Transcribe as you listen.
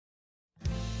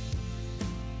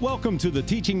Welcome to the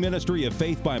teaching ministry of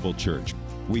Faith Bible Church.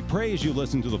 We pray as you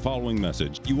listen to the following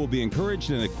message, you will be encouraged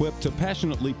and equipped to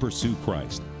passionately pursue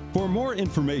Christ. For more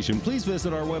information, please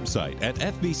visit our website at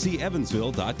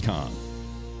fbcevansville.com.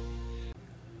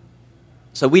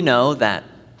 So we know that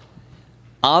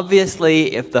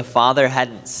obviously if the Father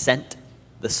hadn't sent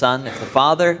the Son, if the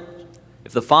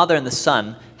Father and the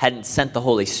Son hadn't sent the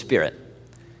Holy Spirit,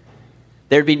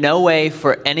 there'd be no way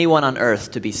for anyone on earth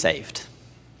to be saved.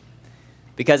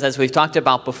 Because as we've talked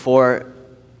about before,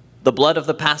 the blood of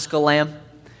the Paschal Lamb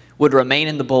would remain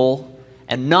in the bowl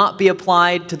and not be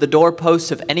applied to the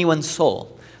doorposts of anyone's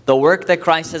soul. The work that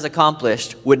Christ has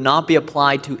accomplished would not be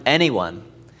applied to anyone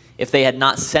if they had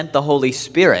not sent the Holy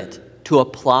Spirit to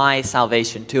apply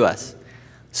salvation to us.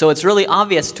 So it's really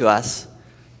obvious to us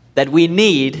that we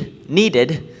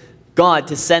needed God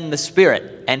to send the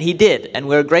Spirit, and He did, and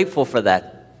we're grateful for that.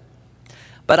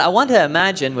 But I want to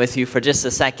imagine with you for just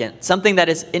a second something that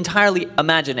is entirely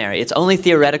imaginary. It's only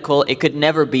theoretical. It could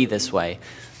never be this way.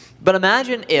 But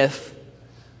imagine if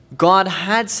God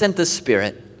had sent the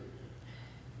Spirit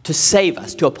to save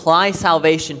us, to apply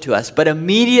salvation to us, but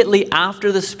immediately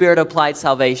after the Spirit applied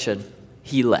salvation,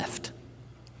 He left.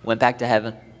 Went back to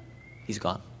heaven. He's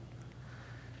gone.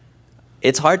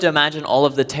 It's hard to imagine all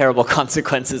of the terrible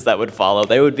consequences that would follow.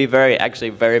 They would be very,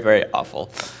 very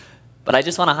awful. But I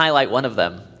just want to highlight one of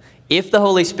them. If the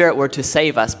Holy Spirit were to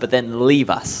save us but then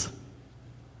leave us,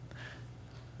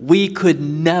 we could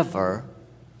never,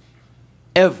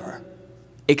 ever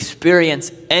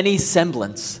experience any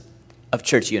semblance of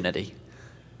church unity.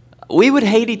 We would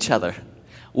hate each other.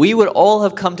 We would all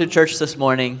have come to church this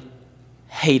morning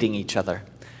hating each other,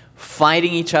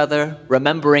 fighting each other,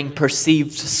 remembering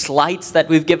perceived slights that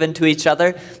we've given to each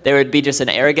other. There would be just an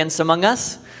arrogance among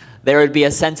us. There would be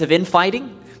a sense of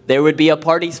infighting. There would be a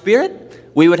party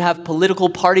spirit. We would have political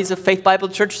parties of Faith Bible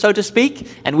Church, so to speak,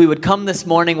 and we would come this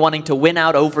morning wanting to win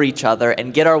out over each other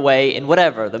and get our way in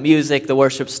whatever, the music, the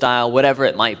worship style, whatever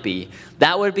it might be.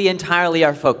 That would be entirely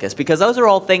our focus, because those are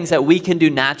all things that we can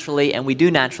do naturally, and we do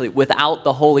naturally without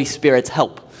the Holy Spirit's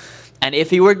help. And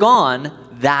if He were gone,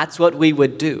 that's what we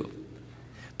would do.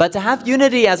 But to have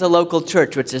unity as a local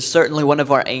church, which is certainly one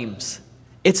of our aims,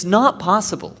 it's not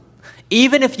possible.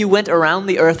 Even if you went around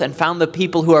the earth and found the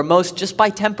people who are most, just by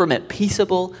temperament,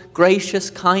 peaceable, gracious,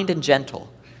 kind, and gentle,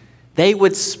 they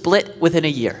would split within a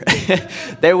year.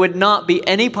 There would not be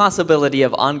any possibility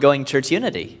of ongoing church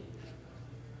unity.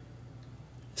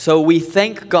 So we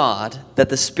thank God that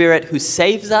the Spirit who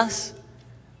saves us,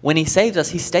 when He saves us,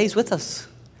 He stays with us.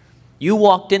 You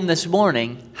walked in this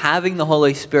morning having the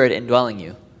Holy Spirit indwelling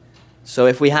you. So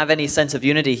if we have any sense of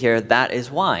unity here, that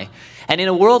is why. And in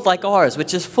a world like ours,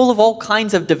 which is full of all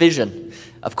kinds of division,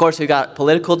 of course we've got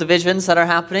political divisions that are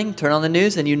happening. Turn on the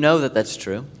news and you know that that's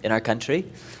true in our country.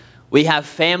 We have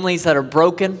families that are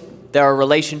broken. There are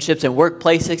relationships in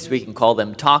workplaces. We can call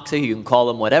them toxic. You can call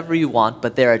them whatever you want,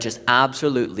 but there are just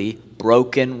absolutely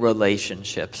broken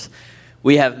relationships.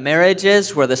 We have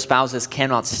marriages where the spouses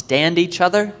cannot stand each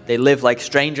other. They live like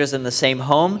strangers in the same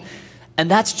home,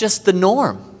 and that's just the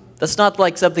norm. That's not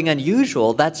like something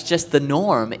unusual. That's just the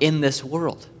norm in this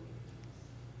world.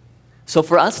 So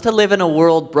for us to live in a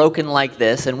world broken like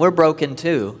this, and we're broken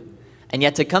too, and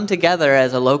yet to come together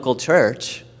as a local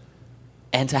church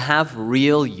and to have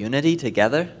real unity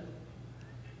together,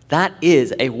 that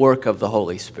is a work of the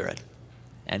Holy Spirit.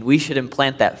 And we should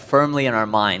implant that firmly in our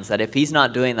minds, that if He's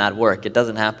not doing that work, it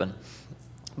doesn't happen.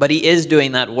 But He is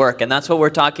doing that work, and that's what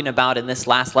we're talking about in this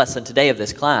last lesson today of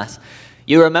this class.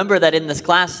 You remember that in this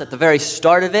class, at the very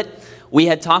start of it, we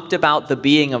had talked about the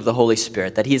being of the Holy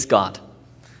Spirit, that He's God,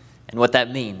 and what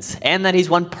that means, and that He's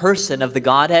one person of the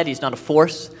Godhead. He's not a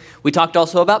force. We talked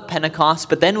also about Pentecost,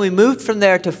 but then we moved from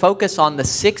there to focus on the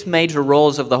 6 major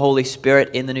roles of the Holy Spirit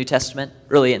in the New Testament,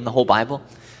 really in the whole Bible,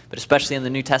 but especially in the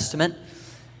New Testament.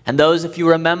 And those, if you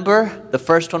remember, the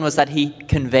first one was that He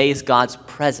conveys God's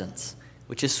presence,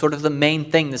 which is sort of the main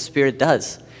thing the Spirit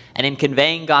does. And in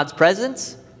conveying God's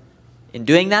presence, in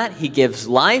doing that, He gives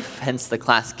life, hence the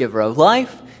class Giver of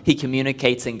Life. He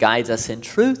communicates and guides us in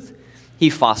truth. He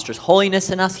fosters holiness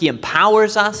in us. He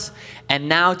empowers us. And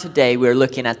now today we're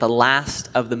looking at the last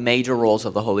of the major roles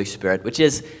of the Holy Spirit, which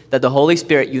is that the Holy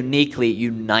Spirit uniquely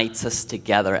unites us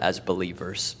together as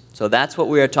believers. So that's what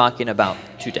we are talking about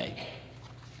today.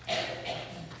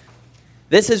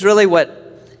 This is really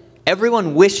what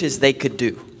everyone wishes they could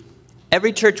do.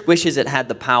 Every church wishes it had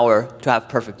the power to have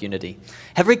perfect unity.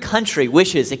 Every country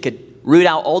wishes it could root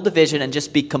out all division and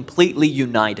just be completely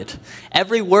united.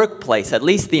 Every workplace, at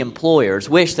least the employers,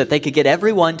 wish that they could get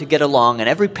everyone to get along, and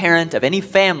every parent of any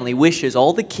family wishes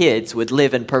all the kids would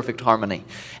live in perfect harmony.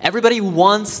 Everybody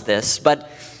wants this, but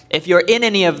if you're in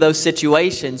any of those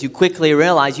situations, you quickly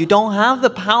realize you don't have the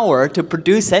power to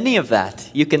produce any of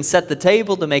that. You can set the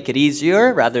table to make it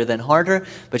easier rather than harder,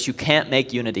 but you can't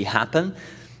make unity happen.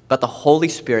 But the Holy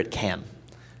Spirit can.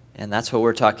 And that's what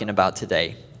we're talking about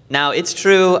today. Now, it's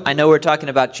true, I know we're talking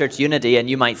about church unity, and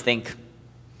you might think,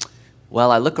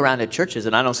 well, I look around at churches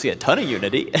and I don't see a ton of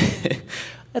unity.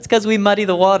 That's because we muddy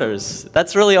the waters.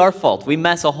 That's really our fault. We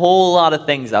mess a whole lot of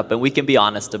things up, and we can be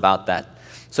honest about that.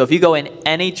 So if you go in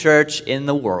any church in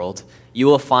the world, you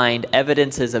will find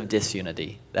evidences of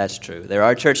disunity. That's true. There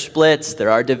are church splits, there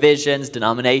are divisions,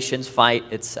 denominations fight,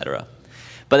 etc.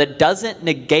 But it doesn't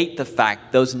negate the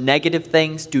fact, those negative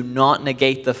things do not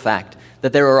negate the fact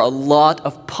that there are a lot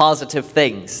of positive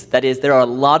things. That is, there are a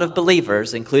lot of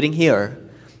believers, including here,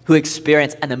 who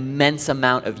experience an immense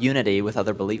amount of unity with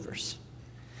other believers.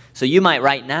 So you might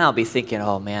right now be thinking,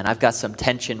 oh man, I've got some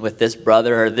tension with this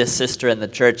brother or this sister in the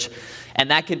church.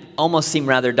 And that could almost seem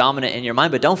rather dominant in your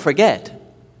mind. But don't forget,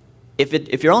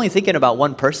 if you're only thinking about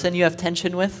one person you have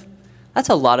tension with, that's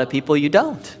a lot of people you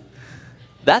don't.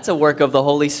 That's a work of the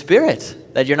Holy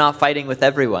Spirit, that you're not fighting with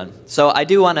everyone. So I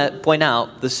do want to point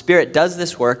out, the Spirit does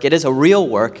this work. It is a real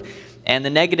work. And the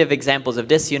negative examples of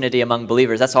disunity among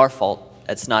believers, that's our fault.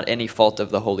 That's not any fault of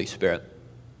the Holy Spirit.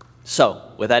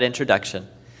 So, with that introduction,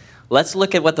 let's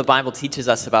look at what the Bible teaches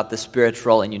us about the Spirit's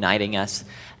role in uniting us.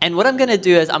 And what I'm going to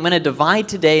do is I'm going to divide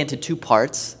today into two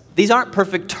parts. These aren't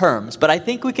perfect terms, but I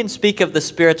think we can speak of the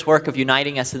Spirit's work of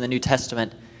uniting us in the New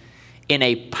Testament in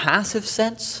a passive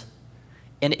sense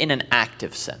and in an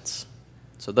active sense.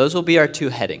 So those will be our two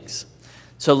headings.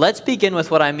 So let's begin with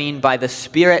what I mean by the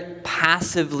Spirit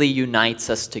passively unites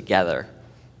us together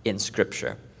in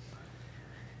Scripture.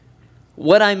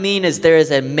 What I mean is there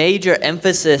is a major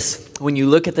emphasis when you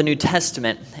look at the New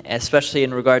Testament, especially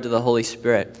in regard to the Holy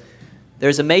Spirit.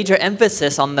 There's a major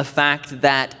emphasis on the fact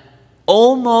that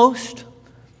almost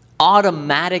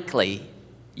automatically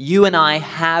you and I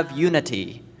have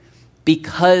unity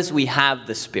because we have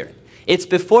the Spirit. It's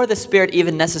before the Spirit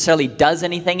even necessarily does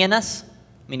anything in us.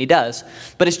 I mean, He does.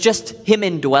 But it's just Him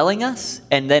indwelling us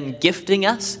and then gifting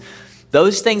us.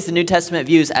 Those things the New Testament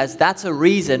views as that's a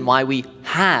reason why we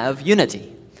have unity.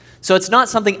 So it's not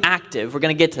something active, we're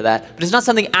going to get to that, but it's not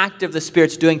something active the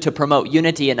Spirit's doing to promote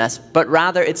unity in us, but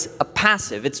rather it's a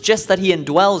passive. It's just that He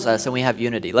indwells us and we have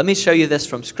unity. Let me show you this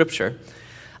from Scripture.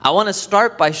 I want to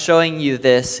start by showing you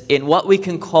this in what we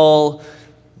can call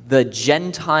the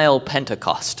Gentile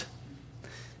Pentecost,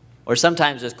 or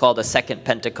sometimes it's called a second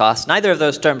Pentecost. Neither of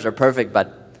those terms are perfect,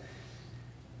 but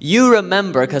you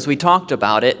remember, because we talked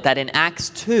about it, that in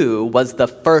Acts 2 was the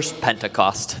first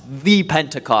Pentecost, the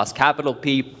Pentecost, capital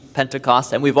P,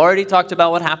 Pentecost, and we've already talked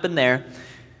about what happened there,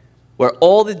 where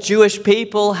all the Jewish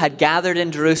people had gathered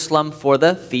in Jerusalem for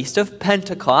the Feast of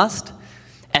Pentecost,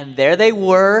 and there they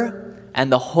were,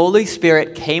 and the Holy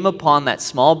Spirit came upon that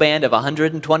small band of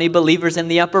 120 believers in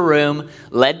the upper room,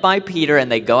 led by Peter,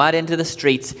 and they go out into the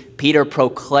streets. Peter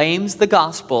proclaims the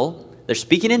gospel. They're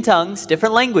speaking in tongues,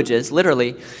 different languages,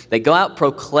 literally. They go out,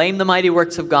 proclaim the mighty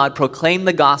works of God, proclaim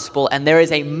the gospel, and there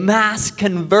is a mass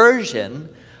conversion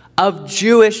of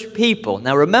Jewish people.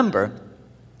 Now remember,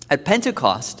 at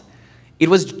Pentecost, it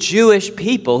was Jewish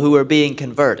people who were being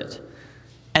converted.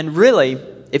 And really,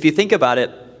 if you think about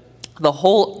it, the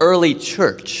whole early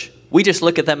church, we just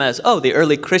look at them as, oh, the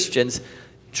early Christians.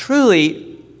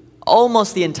 Truly,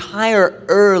 almost the entire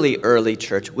early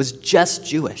church was just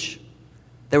Jewish.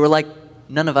 There were like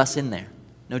none of us in there,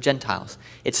 no Gentiles.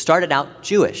 It started out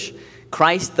Jewish.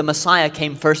 Christ, the Messiah,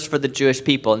 came first for the Jewish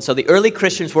people. And so the early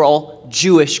Christians were all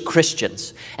Jewish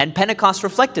Christians. And Pentecost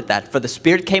reflected that. For the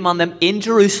Spirit came on them in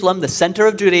Jerusalem, the center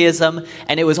of Judaism,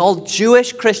 and it was all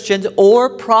Jewish Christians or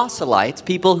proselytes,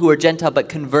 people who were Gentile but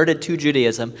converted to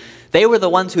Judaism. They were the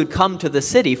ones who had come to the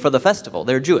city for the festival.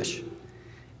 They're Jewish.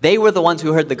 They were the ones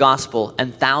who heard the gospel,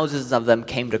 and thousands of them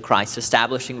came to Christ,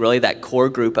 establishing really that core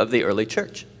group of the early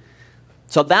church.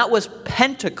 So that was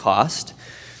Pentecost.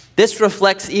 This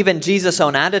reflects even Jesus'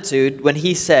 own attitude when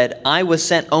He said, I was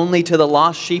sent only to the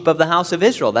lost sheep of the house of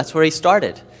Israel. That's where He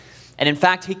started. And in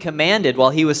fact, He commanded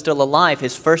while He was still alive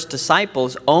His first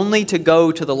disciples only to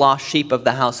go to the lost sheep of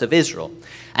the house of Israel.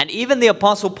 And even the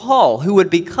Apostle Paul, who would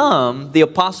become the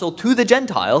apostle to the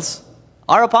Gentiles,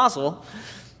 our apostle,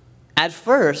 at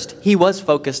first, he was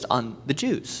focused on the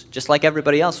Jews, just like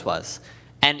everybody else was.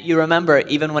 And you remember,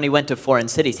 even when he went to foreign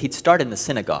cities, he'd start in the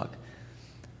synagogue.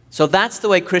 So that's the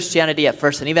way Christianity at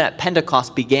first, and even at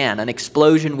Pentecost, began, an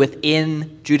explosion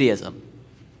within Judaism.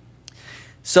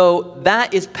 So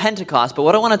that is Pentecost, but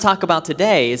what I want to talk about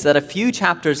today is that a few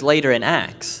chapters later in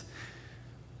Acts,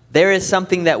 there is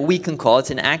something that we can call, it's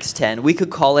in Acts 10, we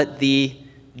could call it the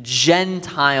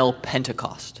Gentile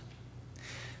Pentecost.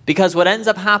 Because what ends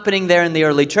up happening there in the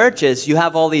early church is you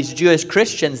have all these Jewish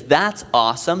Christians. That's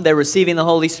awesome. They're receiving the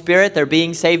Holy Spirit. They're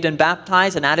being saved and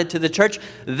baptized and added to the church.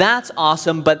 That's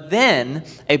awesome. But then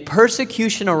a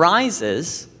persecution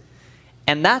arises,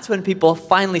 and that's when people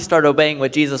finally start obeying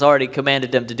what Jesus already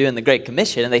commanded them to do in the Great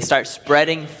Commission, and they start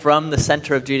spreading from the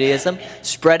center of Judaism,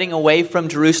 spreading away from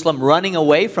Jerusalem, running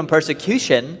away from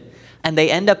persecution, and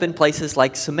they end up in places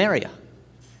like Samaria,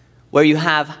 where you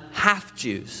have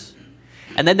half-Jews.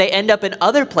 And then they end up in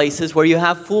other places where you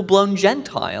have full-blown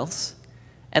Gentiles.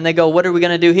 And they go, what are we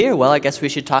going to do here? Well, I guess we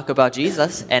should talk about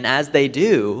Jesus. And as they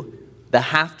do, the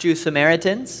half-Jew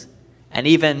Samaritans and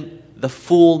even the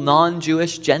full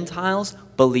non-Jewish Gentiles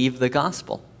believe the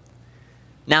gospel.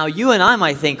 Now, you and I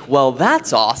might think, well,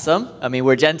 that's awesome. I mean,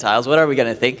 we're Gentiles. What are we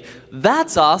going to think?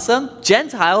 That's awesome.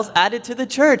 Gentiles added to the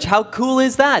church. How cool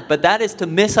is that? But that is to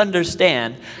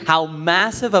misunderstand how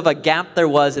massive of a gap there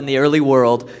was in the early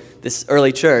world, this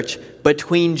early church,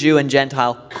 between Jew and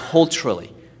Gentile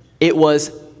culturally. It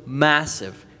was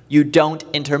massive. You don't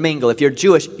intermingle. If you're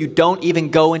Jewish, you don't even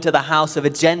go into the house of a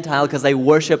Gentile because they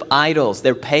worship idols.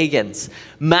 They're pagans.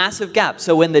 Massive gap.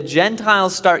 So when the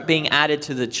Gentiles start being added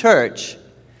to the church,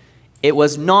 it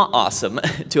was not awesome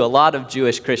to a lot of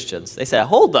Jewish Christians. They said,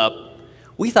 hold up,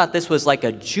 we thought this was like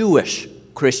a Jewish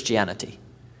Christianity.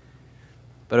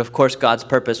 But of course, God's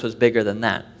purpose was bigger than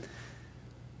that.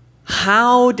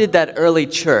 How did that early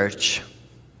church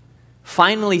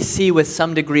finally see with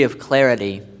some degree of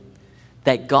clarity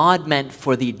that God meant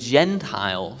for the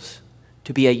Gentiles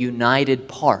to be a united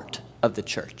part of the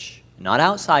church? Not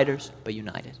outsiders, but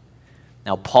united.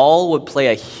 Now, Paul would play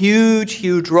a huge,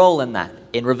 huge role in that,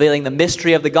 in revealing the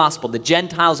mystery of the gospel. The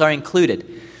Gentiles are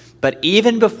included. But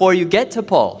even before you get to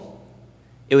Paul,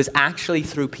 it was actually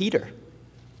through Peter,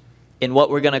 in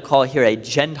what we're going to call here a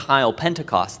Gentile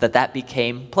Pentecost, that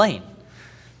became plain.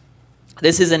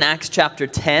 This is in Acts chapter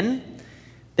 10.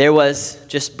 There was,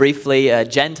 just briefly, a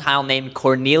Gentile named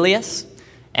Cornelius,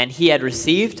 and he had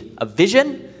received a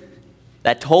vision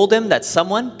that told him that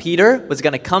someone, Peter, was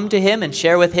going to come to him and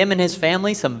share with him and his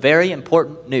family some very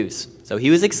important news. So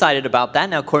he was excited about that.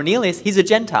 Now Cornelius, he's a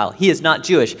Gentile. He is not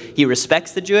Jewish. He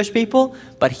respects the Jewish people,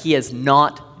 but he is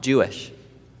not Jewish.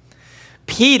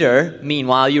 Peter,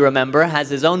 meanwhile, you remember, has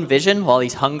his own vision while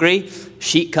he's hungry.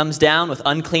 Sheet comes down with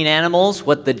unclean animals,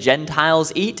 what the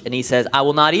Gentiles eat, and he says, I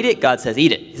will not eat it. God says,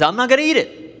 eat it. He says, I'm not going to eat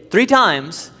it. 3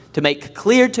 times to make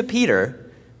clear to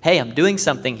Peter, hey, I'm doing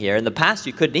something here. In the past,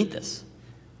 you couldn't eat this.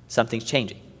 Something's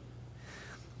changing.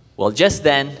 Well, just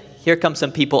then, here come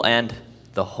some people, and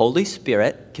the Holy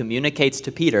Spirit communicates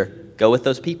to Peter, go with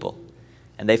those people.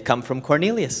 And they've come from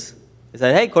Cornelius. He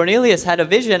said, hey, Cornelius had a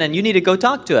vision, and you need to go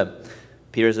talk to him.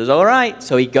 Peter says, all right.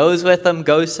 So he goes with them,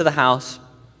 goes to the house.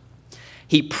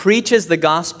 He preaches the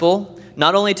gospel,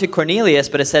 not only to Cornelius,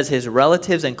 but it says his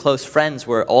relatives and close friends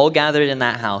were all gathered in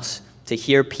that house to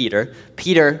hear Peter.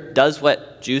 Peter does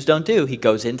what Jews don't do. He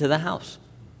goes into the house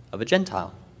of a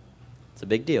Gentile. It's a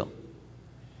big deal.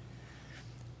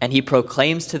 And he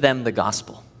proclaims to them the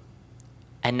gospel.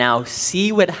 And now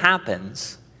see what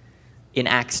happens in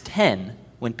Acts 10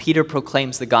 when Peter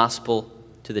proclaims the gospel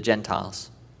to the Gentiles.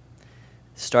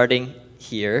 Starting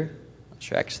here, I'm not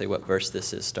sure actually what verse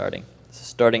this is starting. This is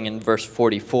starting in verse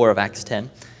 44 of Acts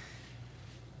 10.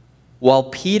 While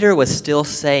Peter was still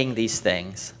saying these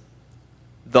things,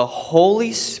 the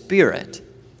Holy Spirit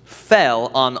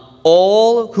fell on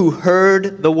all who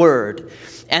heard the word.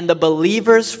 And the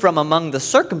believers from among the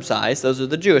circumcised, those are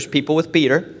the Jewish people with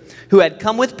Peter, who had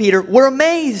come with Peter, were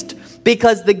amazed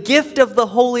because the gift of the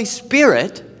Holy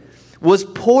Spirit was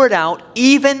poured out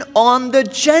even on the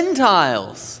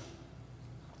Gentiles.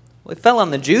 Well, it fell on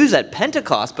the Jews at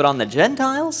Pentecost, but on the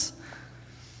Gentiles?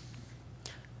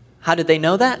 How did they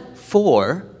know that?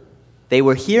 For they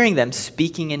were hearing them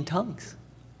speaking in tongues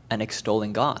and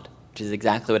extolling God, which is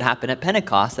exactly what happened at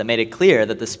Pentecost that made it clear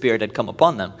that the Spirit had come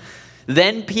upon them.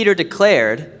 Then Peter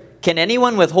declared, can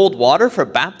anyone withhold water for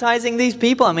baptizing these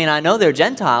people? I mean, I know they're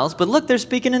Gentiles, but look, they're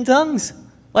speaking in tongues,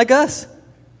 like us,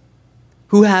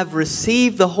 who have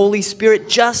received the Holy Spirit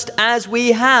just as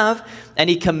we have. And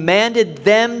he commanded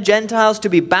them, Gentiles, to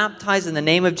be baptized in the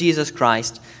name of Jesus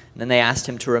Christ. And then they asked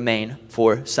him to remain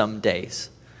for some days.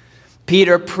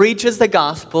 Peter preaches the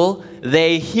gospel.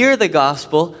 They hear the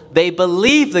gospel. They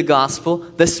believe the gospel.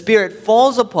 The Spirit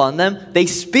falls upon them. They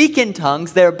speak in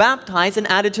tongues. They're baptized and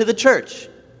added to the church.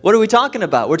 What are we talking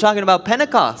about? We're talking about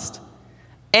Pentecost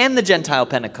and the Gentile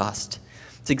Pentecost.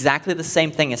 It's exactly the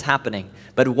same thing is happening.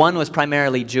 But one was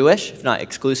primarily Jewish, if not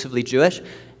exclusively Jewish.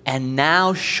 And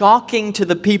now, shocking to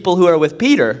the people who are with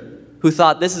Peter, who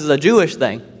thought this is a Jewish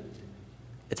thing,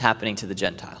 it's happening to the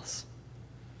Gentiles.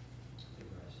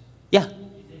 Yeah. Do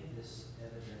you think this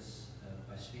evidence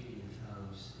by speaking in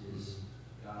tongues is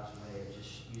God's way of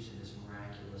just using this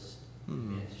miraculous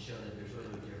event to show that there's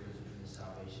really no difference between the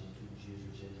salvation between Jews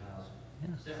or Gentiles?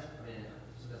 Yeah. Is there, I mean,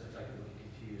 sometimes I feel like people get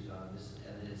confused on this is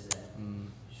evidence that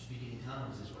speaking in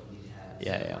tongues is what you need to have.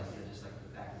 Yeah, yeah. Like, just like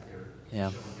the fact that they're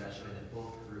Yeah. showing that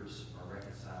both groups are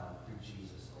reconciled through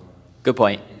Jesus alone. Good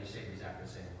point. And they're saved exactly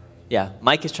the same way. Yeah,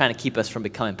 Mike is trying to keep us from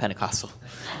becoming Pentecostal.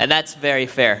 And that's very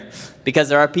fair, because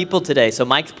there are people today. So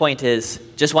Mike's point is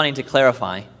just wanting to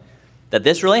clarify that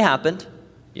this really happened.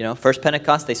 You know, first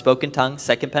Pentecost, they spoke in tongues.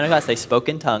 Second Pentecost, they spoke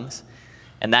in tongues.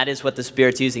 And that is what the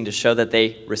Spirit's using to show that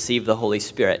they receive the Holy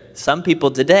Spirit. Some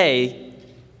people today,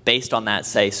 based on that,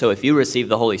 say, so if you receive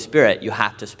the Holy Spirit, you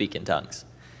have to speak in tongues.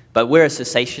 But we're a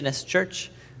cessationist church,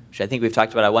 which I think we've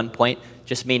talked about at one point,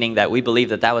 just meaning that we believe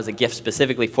that that was a gift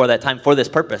specifically for that time, for this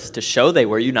purpose, to show they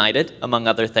were united, among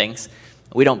other things.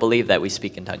 We don't believe that we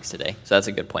speak in tongues today. So that's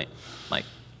a good point, Mike.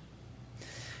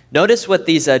 Notice what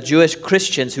these Jewish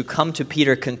Christians who come to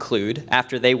Peter conclude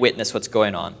after they witness what's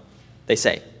going on. They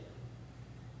say,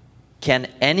 can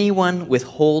anyone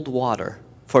withhold water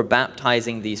for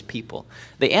baptizing these people?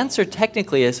 The answer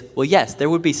technically is, well, yes, there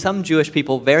would be some Jewish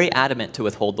people very adamant to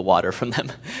withhold the water from them.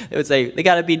 They would say, they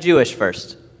got to be Jewish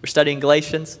first. We're studying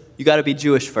Galatians. You got to be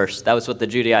Jewish first. That was what the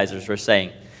Judaizers were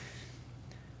saying.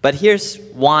 But here's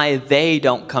why they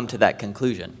don't come to that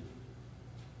conclusion.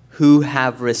 Who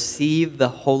have received the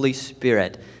Holy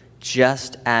Spirit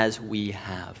just as we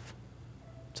have.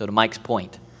 So to Mike's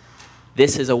point,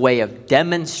 this is a way of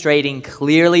demonstrating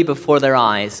clearly before their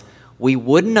eyes, we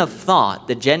wouldn't have thought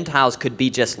the Gentiles could be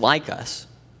just like us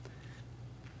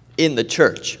in the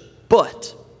church,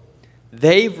 but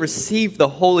they've received the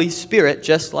Holy Spirit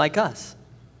just like us,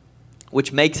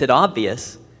 which makes it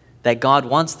obvious that God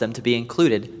wants them to be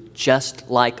included just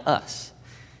like us.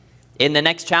 In the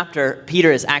next chapter,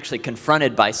 Peter is actually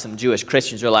confronted by some Jewish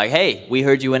Christians who are like, hey, we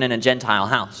heard you went in a Gentile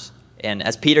house. And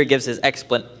as Peter gives his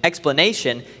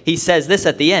explanation, he says this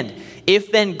at the end.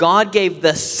 If then God gave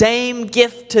the same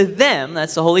gift to them,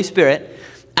 that's the Holy Spirit,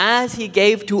 as he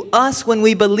gave to us when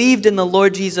we believed in the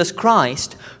Lord Jesus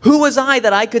Christ, who was I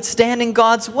that I could stand in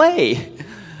God's way?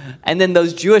 And then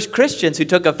those Jewish Christians who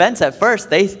took offense at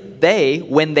first, they,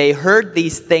 when they heard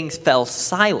these things, fell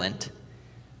silent.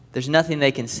 There's nothing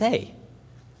they can say.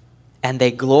 And they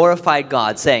glorified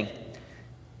God, saying,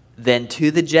 then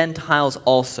to the Gentiles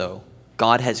also,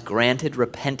 God has granted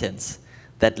repentance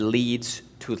that leads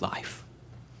to life.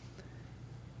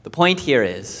 The point here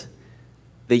is,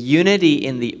 the unity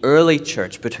in the early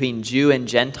church between Jew and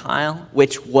Gentile,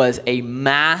 which was a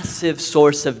massive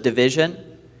source of division,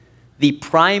 the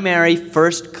primary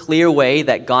first clear way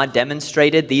that God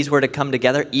demonstrated these were to come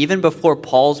together, even before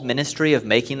Paul's ministry of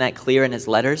making that clear in his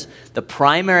letters, the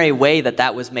primary way that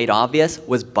that was made obvious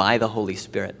was by the Holy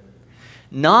Spirit.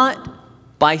 Not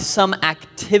by some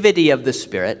activity of the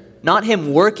Spirit, not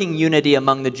him working unity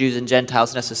among the Jews and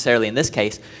Gentiles necessarily in this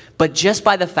case, but just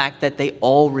by the fact that they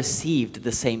all received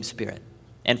the same Spirit.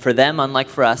 And for them, unlike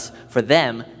for us, for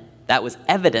them, that was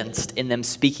evidenced in them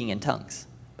speaking in tongues.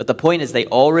 But the point is they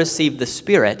all received the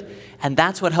Spirit, and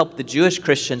that's what helped the Jewish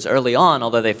Christians early on,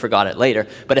 although they forgot it later,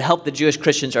 but it helped the Jewish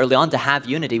Christians early on to have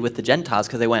unity with the Gentiles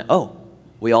because they went, oh,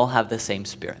 we all have the same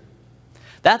Spirit.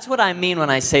 That's what I mean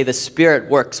when I say the Spirit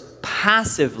works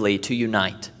passively to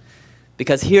unite.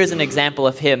 Because here's an example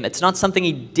of him. It's not something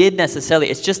he did necessarily,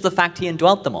 it's just the fact he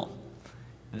indwelt them all.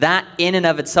 That in and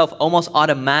of itself almost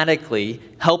automatically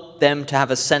helped them to have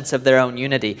a sense of their own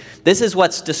unity. This is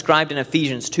what's described in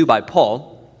Ephesians 2 by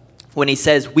Paul when he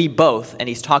says we both, and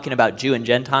he's talking about Jew and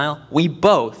Gentile, we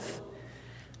both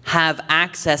have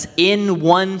access in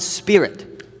one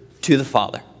Spirit to the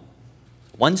Father.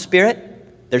 One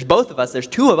Spirit, there's both of us, there's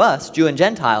two of us, Jew and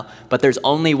Gentile, but there's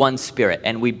only one Spirit,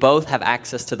 and we both have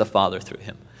access to the Father through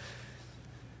him.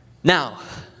 Now,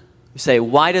 you say,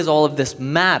 why does all of this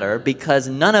matter? Because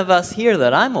none of us here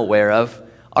that I'm aware of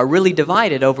are really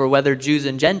divided over whether Jews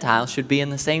and Gentiles should be in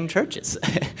the same churches.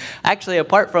 Actually,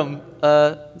 apart from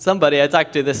somebody I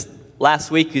talked to this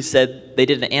last week who said they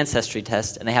did an ancestry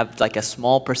test and they have like a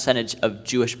small percentage of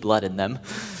Jewish blood in them.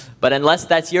 But unless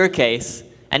that's your case,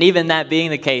 and even that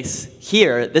being the case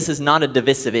here, this is not a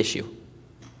divisive issue,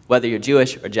 whether you're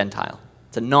Jewish or Gentile.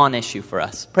 It's a non-issue for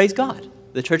us. Praise God.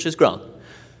 The church has grown.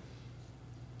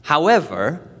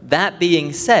 However, that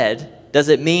being said, does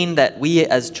it mean that we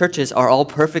as churches are all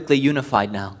perfectly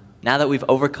unified now? Now that we've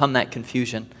overcome that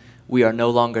confusion, we are no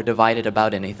longer divided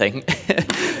about anything.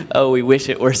 Oh, we wish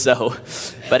it were so.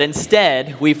 But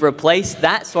instead, we've replaced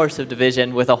that source of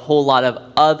division with a whole lot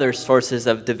of other sources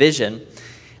of division.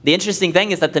 The interesting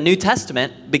thing is that the New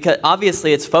Testament, because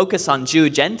obviously it's focused on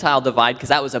Jew-Gentile divide because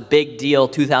that was a big deal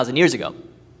 2,000 years ago.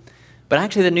 But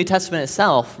actually the New Testament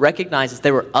itself recognizes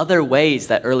there were other ways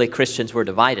that early Christians were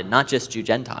divided, not just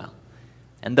Jew-Gentile.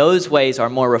 And those ways are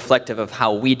more reflective of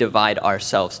how we divide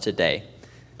ourselves today.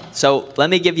 So let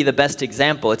me give you the best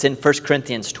example. It's in 1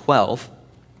 Corinthians 12.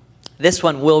 This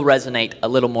one will resonate a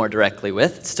little more directly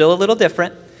with. It's still a little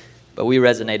different, but we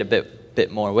resonate a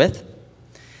bit more with.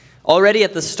 Already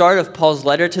at the start of Paul's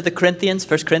letter to the Corinthians,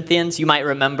 1 Corinthians, you might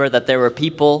remember that there were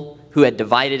people who had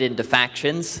divided into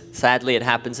factions. Sadly, it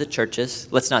happens at churches.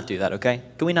 Let's not do that, okay?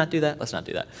 Can we not do that? Let's not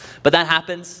do that. But that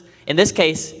happens. In this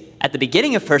case, at the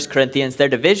beginning of 1 Corinthians, their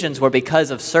divisions were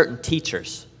because of certain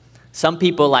teachers. Some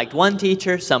people liked one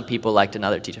teacher, some people liked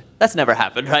another teacher. That's never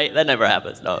happened, right? That never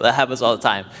happens. No, that happens all the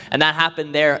time. And that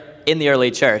happened there in the early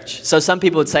church. So some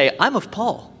people would say, I'm of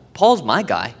Paul. Paul's my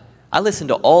guy. I listen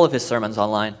to all of his sermons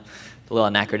online. A little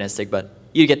anachronistic, but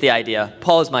you get the idea.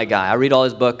 Paul is my guy. I read all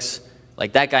his books.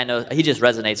 Like, that guy knows, he just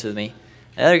resonates with me.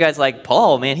 And the other guy's like,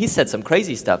 Paul, man, he said some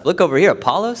crazy stuff. Look over here,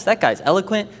 Apollos, that guy's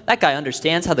eloquent. That guy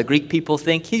understands how the Greek people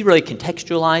think. He's really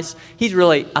contextualized. He's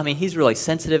really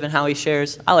sensitive in how he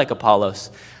shares. I like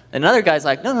Apollos. And another guy's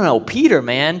like, no, Peter,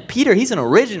 man. Peter, he's an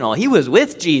original. He was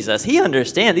with Jesus. He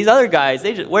understands. These other guys,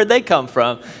 where'd they come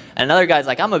from? And another guy's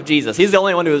like, I'm of Jesus. He's the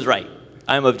only one who was right.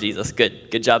 I'm of Jesus.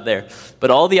 Good job there.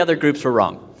 But all the other groups were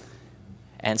wrong.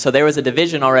 And so there was a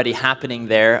division already happening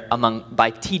there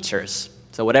by teachers.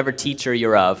 So whatever teacher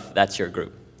you're of, that's your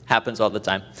group. Happens all the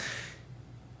time.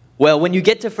 Well, when you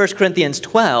get to 1 Corinthians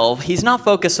 12, he's not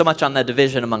focused so much on the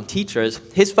division among teachers.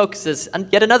 His focus is on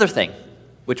yet another thing,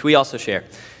 which we also share.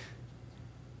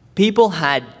 People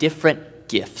had different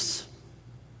gifts,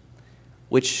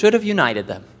 which should have united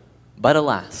them. But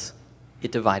alas,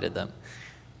 it divided them.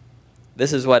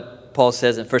 This is what Paul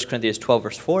says in 1 Corinthians 12,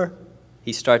 verse 4.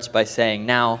 He starts by saying,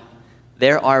 now,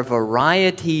 there are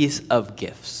varieties of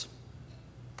gifts.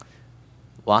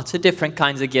 Lots of different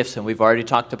kinds of gifts, and we've already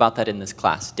talked about that in this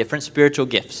class. Different spiritual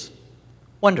gifts.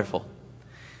 Wonderful.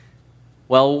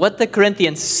 Well, what the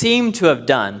Corinthians seem to have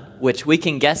done, which we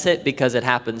can guess it because it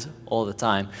happens all the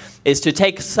time, is to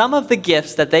take some of the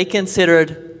gifts that they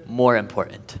considered more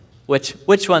important.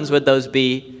 Which ones would those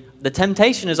be? The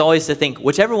temptation is always to think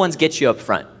whichever ones get you up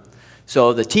front.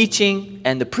 So the teaching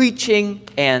and the preaching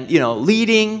and,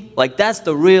 leading, like that's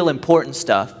the real important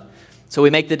stuff. So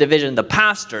we make the division, the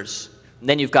pastors, and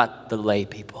then you've got the lay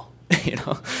people.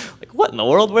 Like what in the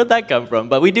world, where'd that come from?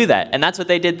 But we do that. And that's what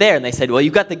they did there. And they said, well,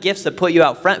 you've got the gifts that put you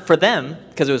out front for them,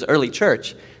 because it was early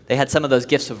church. They had some of those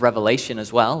gifts of revelation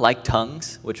as well, like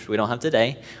tongues, which we don't have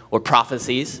today, or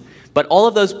prophecies. But all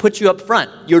of those put you up front.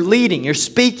 You're leading, you're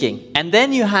speaking. And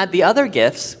then you had the other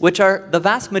gifts, which are the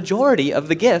vast majority of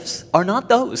the gifts are not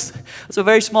those. It's a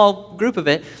very small group of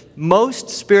it. Most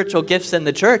spiritual gifts in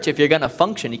the church, if you're going to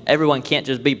function, everyone can't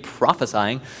just be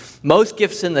prophesying. Most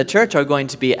gifts in the church are going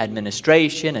to be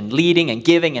administration and leading and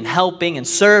giving and helping and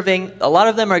serving. A lot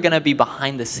of them are going to be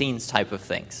behind the scenes type of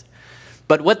things.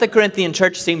 But what the Corinthian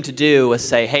church seemed to do was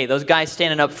say, hey, those guys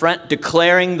standing up front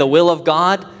declaring the will of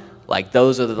God, like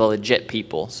those are the legit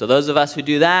people. So those of us who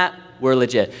do that, we're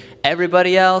legit.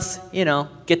 Everybody else,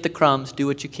 get the crumbs, do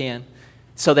what you can.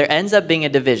 So there ends up being a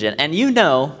division. And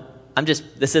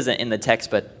this isn't in the text,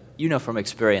 but from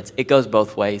experience, it goes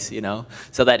both ways,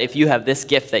 So that if you have this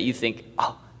gift that you think,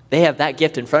 oh, they have that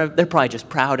gift in front of them, they're probably just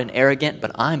proud and arrogant,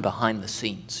 but I'm behind the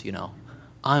scenes,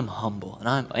 I'm humble.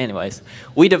 Anyways,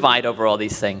 we divide over all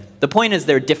these things. The point is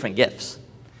they're different gifts.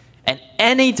 And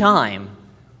any time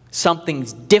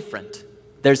something's different,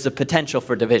 there's the potential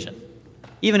for division.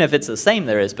 Even if it's the same,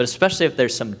 there is, but especially if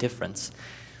there's some difference.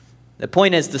 The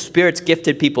point is the Spirit's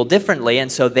gifted people differently,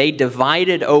 and so they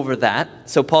divided over that.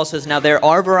 So Paul says, now there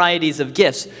are varieties of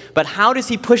gifts, but how does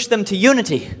he push them to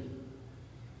unity?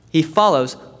 He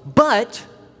follows,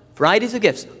 varieties of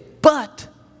gifts, but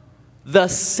the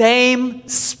same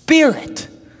Spirit.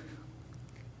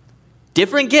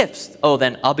 Different gifts. Oh,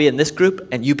 then I'll be in this group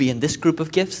and you be in this group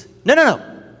of gifts? No.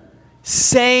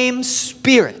 Same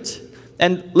Spirit.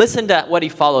 And listen to what he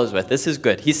follows with. This is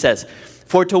good. He says,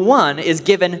 for to one is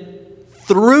given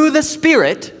through the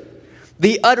Spirit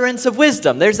the utterance of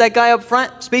wisdom. There's that guy up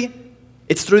front speaking.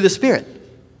 It's through the Spirit.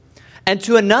 And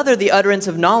to another the utterance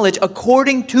of knowledge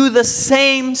according to the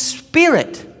same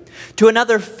Spirit. To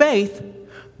another faith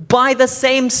by the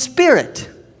same Spirit.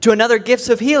 To another gifts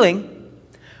of healing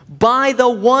by the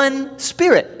one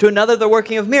Spirit. To another the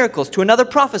working of miracles. To another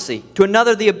prophecy. To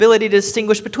another the ability to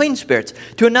distinguish between spirits.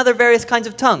 To another various kinds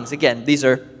of tongues. Again,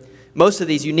 most of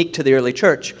these unique to the early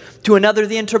church. To another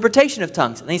the interpretation of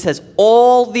tongues. And he says,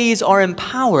 all these are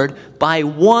empowered by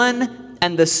one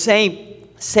and the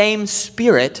same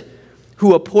Spirit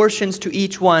who apportions to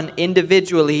each one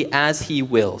individually as he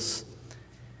wills.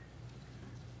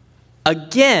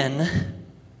 Again,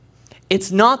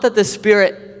 it's not that the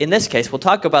Spirit, in this case, we'll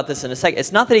talk about this in a second,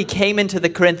 it's not that he came into the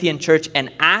Corinthian church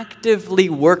and actively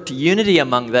worked unity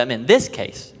among them in this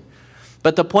case.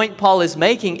 But the point Paul is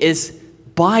making is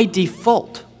by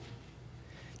default.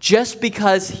 Just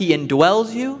because he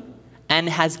indwells you and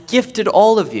has gifted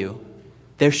all of you,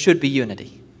 there should be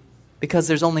unity. Because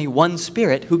there's only one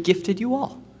Spirit who gifted you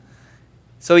all.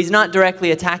 So he's not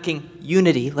directly attacking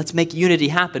unity. Let's make unity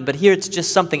happen. But here it's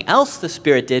just something else the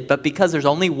Spirit did, but because there's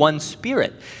only one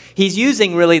Spirit. He's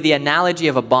using really the analogy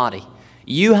of a body.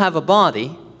 You have a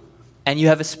body and you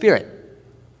have a spirit.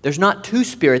 There's not two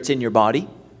spirits in your body,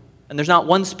 and there's not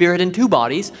one spirit in two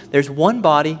bodies. There's one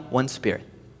body, one spirit.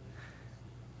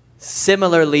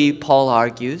 Similarly, Paul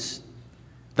argues,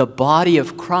 the body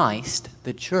of Christ,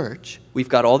 the church, we've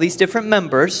got all these different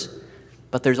members,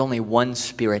 but there's only one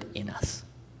Spirit in us.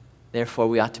 Therefore,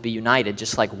 we ought to be united,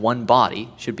 just like one body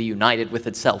should be united with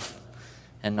itself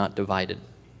and not divided.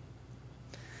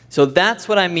 So that's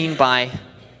what I mean by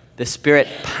the Spirit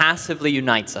passively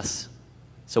unites us.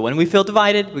 So when we feel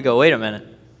divided, we go, wait a minute.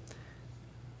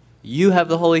 You have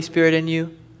the Holy Spirit in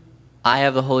you. I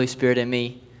have the Holy Spirit in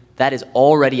me. That is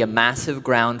already a massive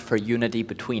ground for unity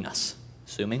between us.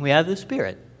 Assuming we have the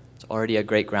Spirit, it's already a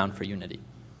great ground for unity.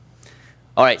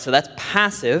 All right, so that's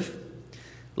passive.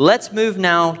 Let's move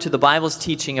now to the Bible's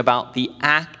teaching about the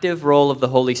active role of the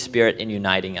Holy Spirit in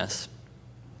uniting us.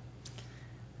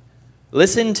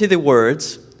 Listen to the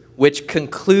words which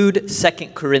conclude 2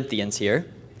 Corinthians here.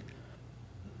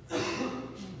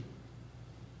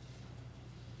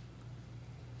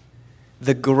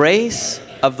 The grace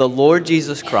of the Lord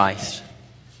Jesus Christ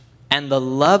and the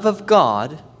love of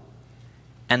God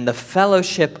and the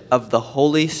fellowship of the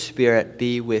Holy Spirit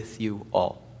be with you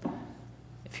all.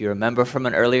 If you remember from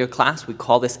an earlier class, we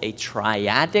call this a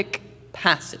triadic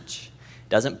passage. It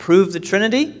doesn't prove the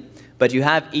Trinity, but you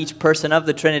have each person of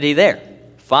the Trinity there.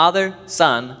 Father,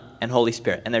 Son, and Holy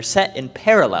Spirit. And they're set in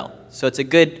parallel. So it's a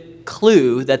good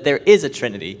clue that there is a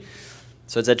Trinity.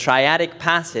 So it's a triadic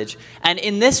passage. And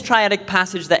in this triadic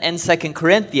passage that ends 2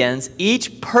 Corinthians,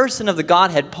 each person of the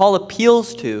Godhead, Paul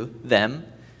appeals to them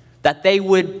that they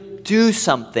would do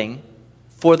something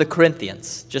for the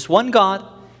Corinthians. Just one God,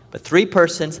 but three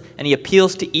persons, and he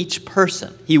appeals to each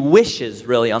person. He wishes,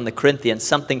 really, on the Corinthians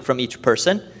something from each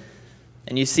person.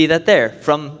 And you see that there.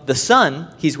 From the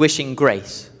Son, he's wishing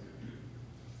grace.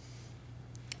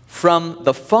 From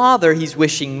the Father, he's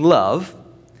wishing love.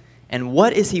 And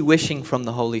what is he wishing from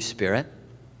the Holy Spirit?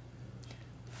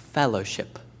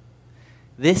 Fellowship.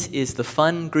 This is the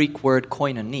fun Greek word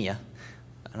koinonia.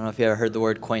 I don't know if you ever heard the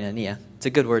word koinonia. It's a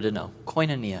good word to know.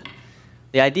 Koinonia.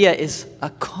 The idea is a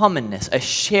commonness, a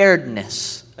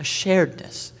sharedness,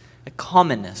 a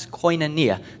commonness,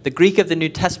 koinonia. The Greek of the New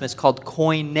Testament is called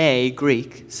koine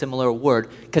Greek, similar word,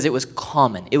 because it was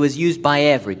common. It was used by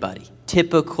everybody.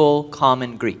 Typical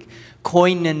common Greek.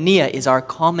 Koinonia is our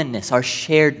commonness, our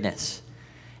sharedness.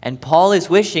 And Paul is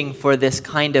wishing for this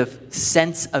kind of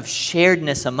sense of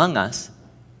sharedness among us,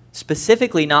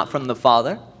 specifically not from the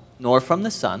Father, nor from the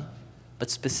Son,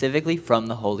 but specifically from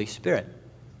the Holy Spirit.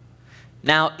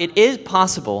 Now, it is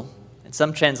possible, and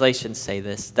some translations say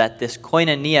this, that this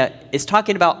koinonia is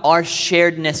talking about our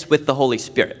sharedness with the Holy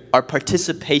Spirit, our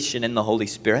participation in the Holy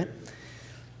Spirit.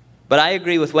 But I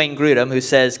agree with Wayne Grudem, who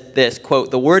says this,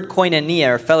 quote, the word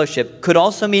koinonia, or fellowship, could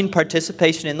also mean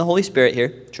participation in the Holy Spirit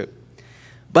here. True.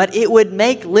 But it would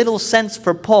make little sense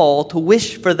for Paul to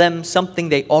wish for them something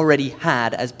they already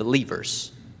had as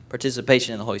believers.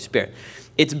 Participation in the Holy Spirit.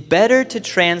 It's better to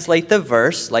translate the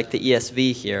verse, like the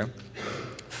ESV here,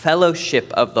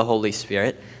 fellowship of the Holy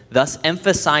Spirit, thus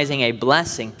emphasizing a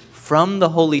blessing from the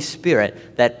Holy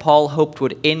Spirit that Paul hoped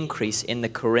would increase in the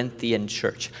Corinthian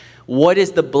church. What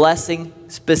is the blessing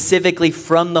specifically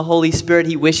from the Holy Spirit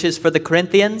he wishes for the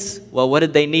Corinthians? Well, what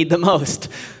did they need the most?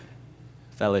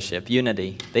 Fellowship,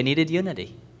 unity. They needed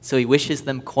unity. So he wishes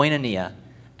them koinonia,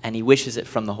 and he wishes it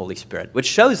from the Holy Spirit, which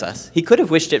shows us he could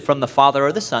have wished it from the Father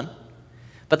or the Son,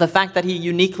 but the fact that he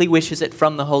uniquely wishes it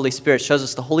from the Holy Spirit shows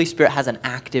us the Holy Spirit has an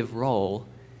active role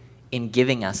in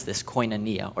giving us this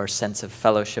koinonia, or sense of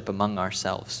fellowship among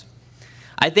ourselves.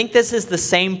 I think this is the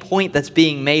same point that's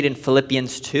being made in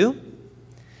Philippians 2.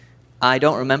 I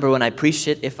don't remember when I preached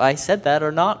it if I said that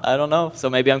or not. I don't know. So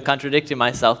maybe I'm contradicting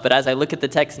myself. But as I look at the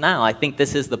text now, I think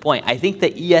this is the point. I think the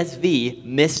ESV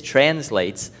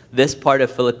mistranslates this part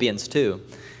of Philippians 2,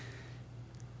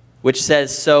 which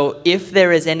says, so if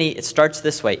there is any, it starts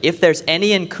this way, if there's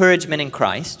any encouragement in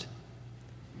Christ,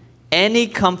 any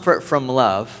comfort from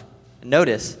love,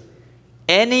 notice,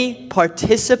 any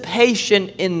participation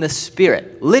in the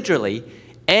Spirit, literally,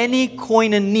 any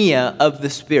koinonia of the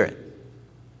Spirit,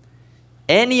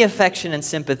 any affection and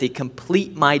sympathy,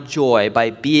 complete my joy by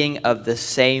being of the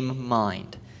same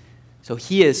mind. So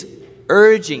he is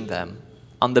urging them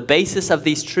on the basis of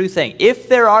these true things. If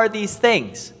there are these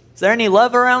things, is there any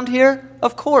love around here?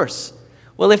 Of course.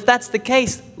 Well, if that's the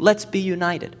case, let's be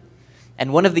united.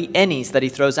 And one of the any's that he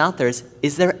throws out there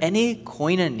is there any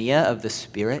koinonia of the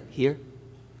Spirit here?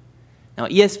 Now,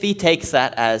 ESV takes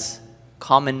that as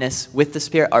commonness with the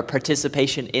Spirit, our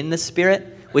participation in the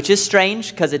Spirit, which is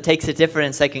strange because it takes it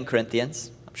different in 2 Corinthians.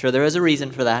 I'm sure there is a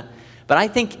reason for that. But I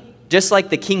think just like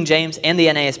the King James and the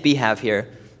NASB have here,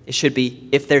 it should be,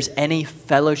 if there's any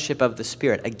fellowship of the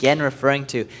Spirit. Again, referring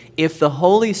to, if the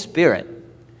Holy Spirit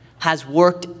has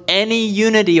worked any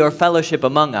unity or fellowship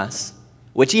among us,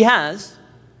 which he has,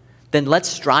 then let's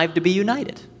strive to be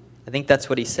united. I think that's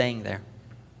what he's saying there.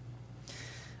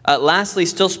 Lastly,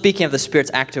 still speaking of the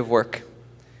Spirit's active work,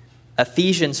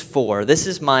 Ephesians 4. This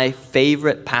is my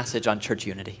favorite passage on church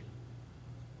unity.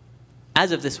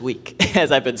 As of this week,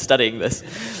 as I've been studying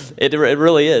this, it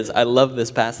really is. I love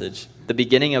this passage. The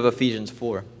beginning of Ephesians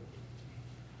 4.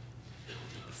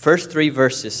 First 3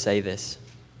 verses say this.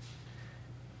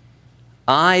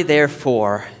 I,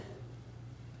 therefore,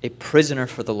 a prisoner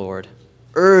for the Lord,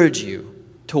 urge you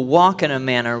to walk in a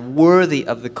manner worthy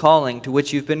of the calling to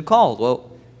which you've been called.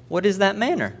 Well, what is that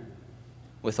manner?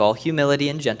 With all humility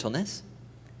and gentleness,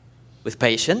 with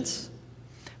patience,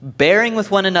 bearing with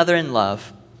one another in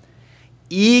love,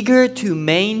 eager to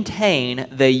maintain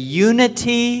the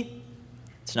unity,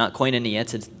 it's not koinonia,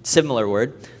 it's a similar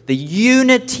word, the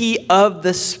unity of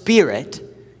the Spirit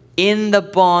in the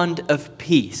bond of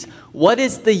peace. What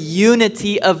is the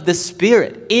unity of the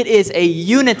Spirit? It is a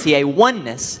unity, a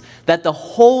oneness that the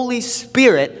Holy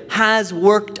Spirit has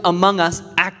worked among us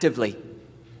actively.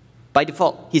 By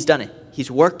default, he's done it. He's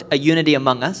worked a unity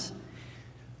among us.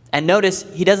 And notice,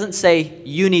 he doesn't say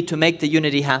you need to make the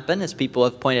unity happen, as people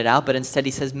have pointed out, but instead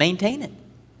he says maintain it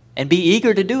and be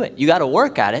eager to do it. You got to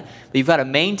work at it, but you've got to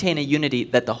maintain a unity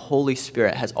that the Holy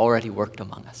Spirit has already worked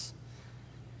among us.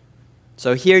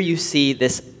 So here you see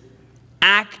this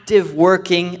active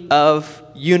working of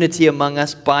unity among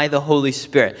us by the Holy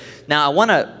Spirit. Now, I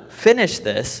want to finish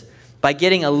this by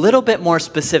getting a little bit more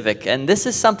specific. And this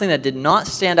is something that did not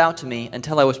stand out to me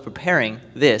until I was preparing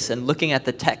this and looking at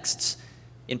the texts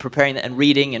in preparing and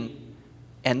reading,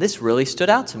 and this really stood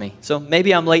out to me. So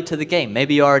maybe I'm late to the game.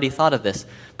 Maybe you already thought of this.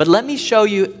 But let me show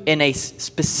you in a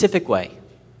specific way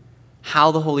how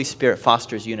the Holy Spirit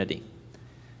fosters unity.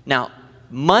 Now,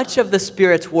 much of the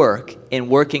Spirit's work in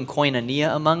working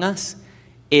koinonia among us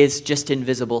is just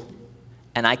invisible,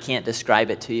 and I can't describe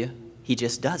it to you. He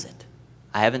just does it.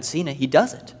 I haven't seen it. He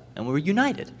does it, and we're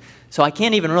united. So I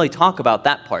can't even really talk about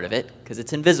that part of it because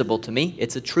it's invisible to me.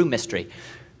 It's a true mystery.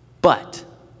 But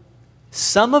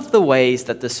some of the ways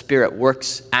that the Spirit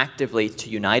works actively to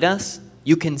unite us,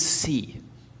 you can see.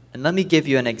 And let me give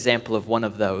you an example of one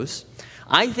of those.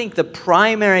 I think the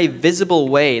primary visible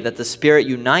way that the Spirit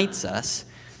unites us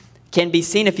can be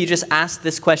seen if you just ask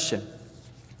this question.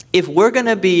 If we're going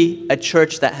to be a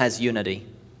church that has unity,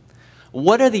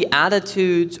 what are the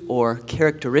attitudes or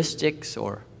characteristics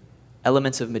or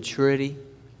elements of maturity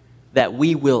that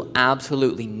we will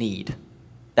absolutely need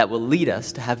that will lead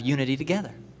us to have unity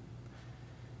together?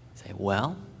 Say,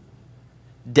 well,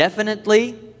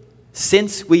 definitely,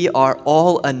 since we are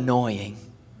all annoying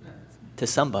to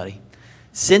somebody,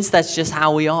 since that's just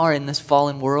how we are in this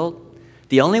fallen world,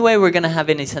 the only way we're going to have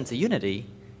any sense of unity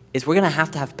is we're going to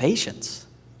have patience.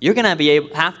 You're going to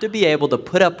have to be able to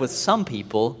put up with some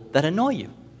people that annoy you.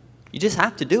 You just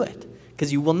have to do it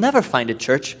because you will never find a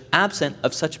church absent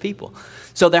of such people.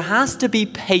 So there has to be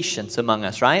patience among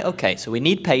us, right? Okay, so we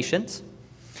need patience.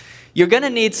 You're going to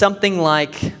need something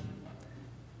like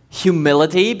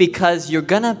humility because you're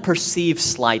going to perceive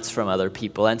slights from other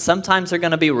people, and sometimes they're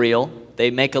going to be real. They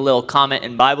make a little comment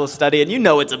in Bible study, and you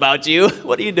know it's about you.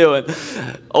 What are you doing?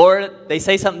 Or they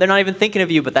say something, they're not even thinking of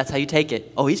you, but that's how you take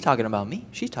it. Oh, he's talking about me.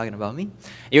 She's talking about me.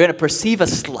 You're going to perceive a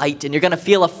slight, and you're going to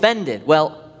feel offended.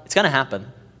 Well, it's going to happen.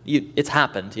 It's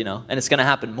happened, and it's going to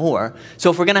happen more. So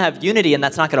if we're going to have unity and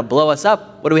that's not going to blow us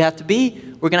up, what do we have to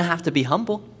be? We're going to have to be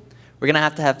humble. We're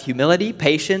going to have humility,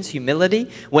 patience,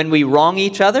 humility. When we wrong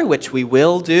each other, which we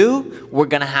will do, we're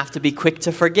going to have to be quick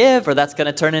to forgive, or that's going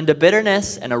to turn into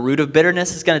bitterness, and a root of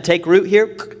bitterness is going to take root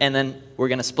here, and then we're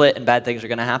going to split, and bad things are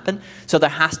going to happen. So there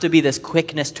has to be this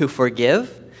quickness to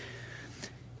forgive.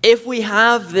 If we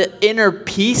have the inner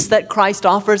peace that Christ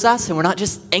offers us, and we're not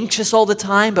just anxious all the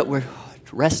time, but we're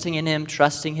resting in Him,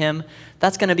 trusting Him.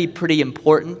 That's going to be pretty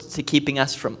important to keeping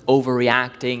us from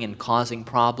overreacting and causing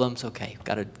problems. Okay,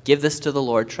 got to give this to the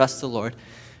Lord, trust the Lord.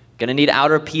 Going to need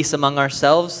outer peace among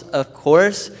ourselves, of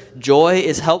course. Joy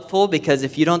is helpful because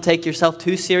if you don't take yourself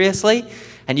too seriously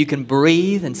and you can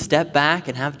breathe and step back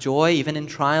and have joy even in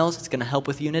trials, it's going to help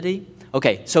with unity.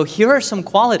 Okay, so here are some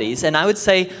qualities, and I would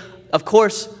say, of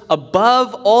course,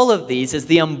 above all of these is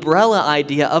the umbrella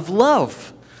idea of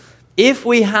love. If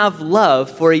we have love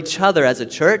for each other as a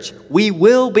church, we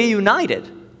will be united.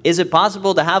 Is it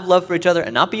possible to have love for each other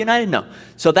and not be united? No.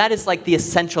 So that is like the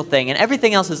essential thing, and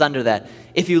everything else is under that.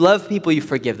 If you love people, you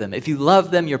forgive them. If you love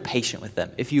them, you're patient with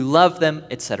them. If you love them,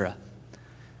 etc.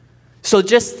 So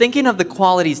just thinking of the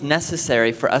qualities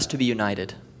necessary for us to be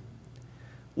united,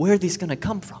 where are these going to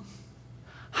come from?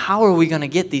 How are we going to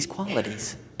get these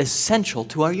qualities essential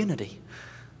to our unity?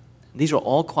 These are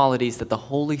all qualities that the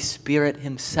Holy Spirit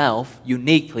Himself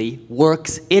uniquely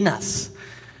works in us.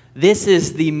 This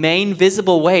is the main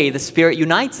visible way the Spirit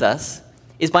unites us,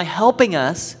 is by helping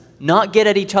us not get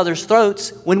at each other's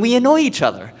throats when we annoy each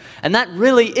other. And that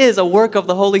really is a work of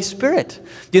the Holy Spirit.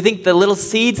 Do you think the little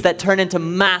seeds that turn into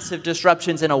massive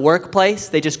disruptions in a workplace,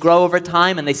 they just grow over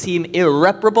time and they seem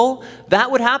irreparable?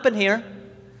 That would happen here.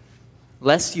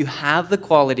 Lest you have the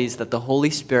qualities that the Holy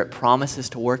Spirit promises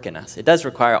to work in us. It does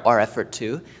require our effort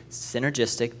too. It's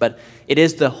synergistic, but it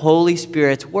is the Holy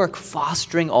Spirit's work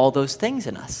fostering all those things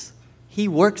in us. He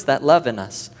works that love in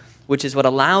us, which is what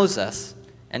allows us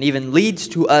and even leads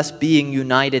to us being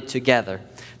united together.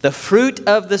 The fruit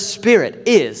of the Spirit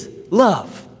is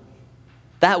love.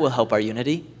 That will help our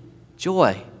unity.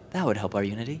 Joy, that would help our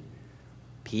unity.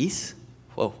 Peace,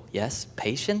 whoa, yes.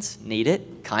 Patience, need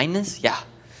it. Kindness, yeah.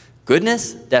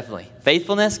 Goodness, definitely.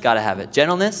 Faithfulness, got to have it.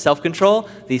 Gentleness, self-control,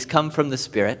 these come from the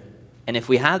Spirit. And if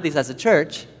we have these as a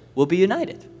church, we'll be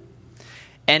united.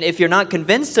 And if you're not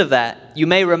convinced of that, you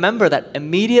may remember that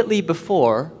immediately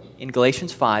before, in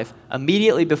Galatians 5,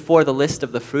 immediately before the list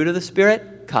of the fruit of the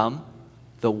Spirit come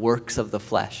the works of the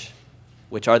flesh,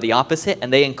 which are the opposite,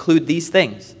 and they include these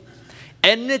things: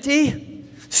 enmity,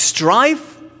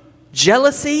 strife,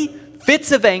 jealousy,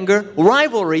 fits of anger,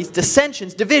 rivalries,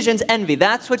 dissensions, divisions, envy.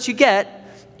 That's what you get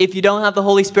if you don't have the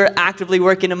Holy Spirit actively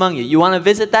working among you. You want to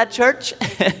visit that church?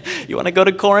 You want to go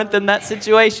to Corinth in that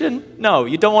situation? No,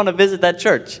 you don't want to visit that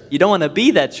church. You don't want to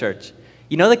be that church.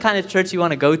 You know the kind of church you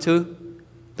want to go to?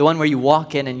 The one where you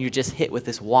walk in and you're just hit with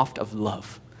this waft of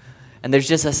love. And there's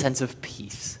just a sense of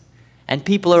peace. And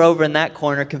people are over in that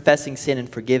corner confessing sin and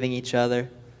forgiving each other.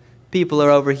 People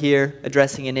are over here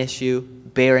addressing an issue,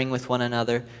 bearing with one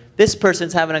another. This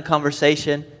person's having a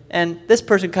conversation, and this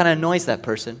person kind of annoys that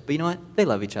person. But you know what? They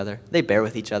love each other. They bear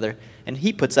with each other. And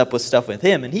he puts up with stuff with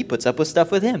him, and he puts up with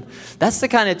stuff with him. That's the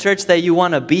kind of church that you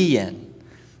want to be in.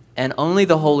 And only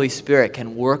the Holy Spirit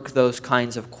can work those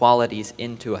kinds of qualities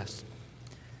into us.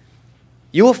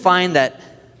 You will find that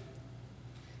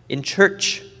in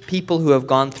church, people who have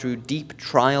gone through deep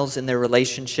trials in their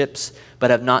relationships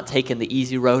but have not taken the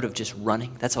easy road of just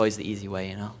running. That's always the easy way,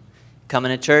 you know. Come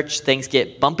into church, things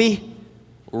get bumpy,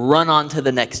 run on to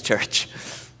the next church.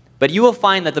 But you will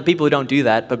find that the people who don't do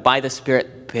that, but by the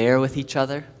Spirit bear with each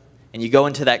other, and you go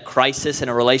into that crisis in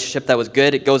a relationship that was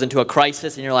good, it goes into a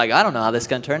crisis, and you're like, I don't know how this is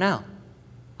going to turn out.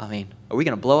 I mean, are we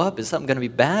going to blow up? Is something going to be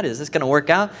bad? Is this going to work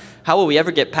out? How will we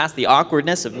ever get past the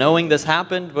awkwardness of knowing this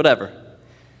happened? Whatever.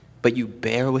 But you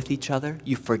bear with each other,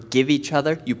 you forgive each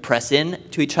other, you press in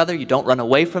to each other, you don't run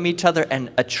away from each other.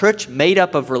 And a church made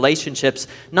up of relationships,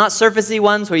 not surfacey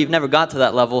ones where you've never got to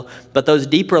that level, but those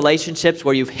deep relationships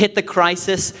where you've hit the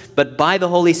crisis, but by the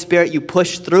Holy Spirit you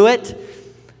push through it,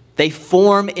 they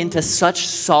form into such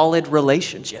solid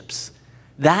relationships.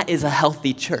 That is a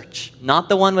healthy church. Not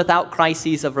the one without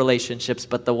crises of relationships,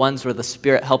 but the ones where the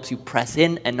Spirit helps you press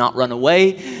in and not run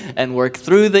away and work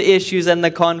through the issues and the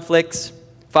conflicts,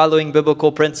 following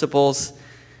biblical principles.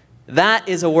 That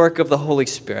is a work of the Holy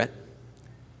Spirit.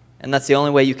 And that's the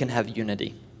only way you can have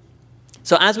unity.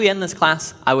 So as we end this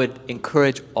class, I would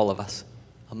encourage all of us,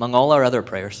 among all our other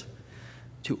prayers,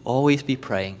 to always be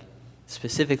praying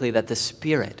specifically that the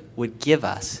Spirit would give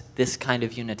us this kind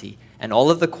of unity and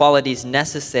all of the qualities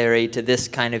necessary to this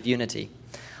kind of unity.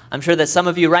 I'm sure that some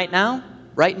of you right now,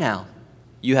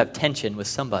 you have tension with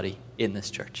somebody in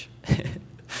this church.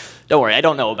 Don't worry, I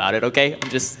don't know about it, okay? I'm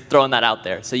just throwing that out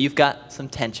there. So you've got some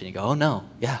tension. You go, oh no,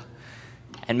 yeah.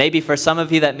 And maybe for some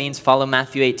of you that means follow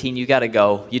Matthew 18, you got to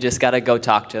go. You just got to go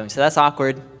talk to him. So that's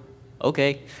awkward.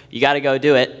 Okay, you got to go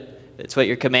do it. It's what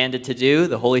you're commanded to do.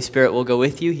 The Holy Spirit will go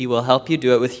with you. He will help you.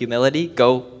 Do it with humility.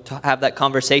 Go have that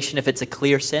conversation if it's a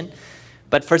clear sin.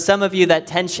 But for some of you, that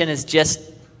tension is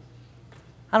just,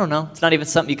 I don't know. It's not even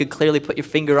something you could clearly put your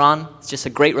finger on. It's just a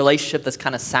great relationship that's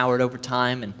kind of soured over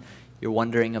time and you're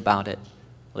wondering about it.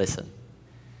 Listen.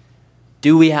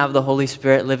 Do we have the Holy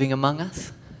Spirit living among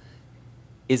us?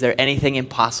 Is there anything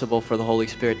impossible for the Holy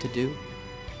Spirit to do?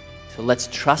 So let's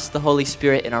trust the Holy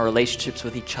Spirit in our relationships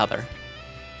with each other.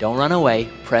 Don't run away.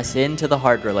 Press into the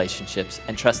hard relationships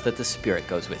and trust that the Spirit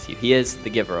goes with you. He is the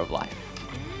giver of life.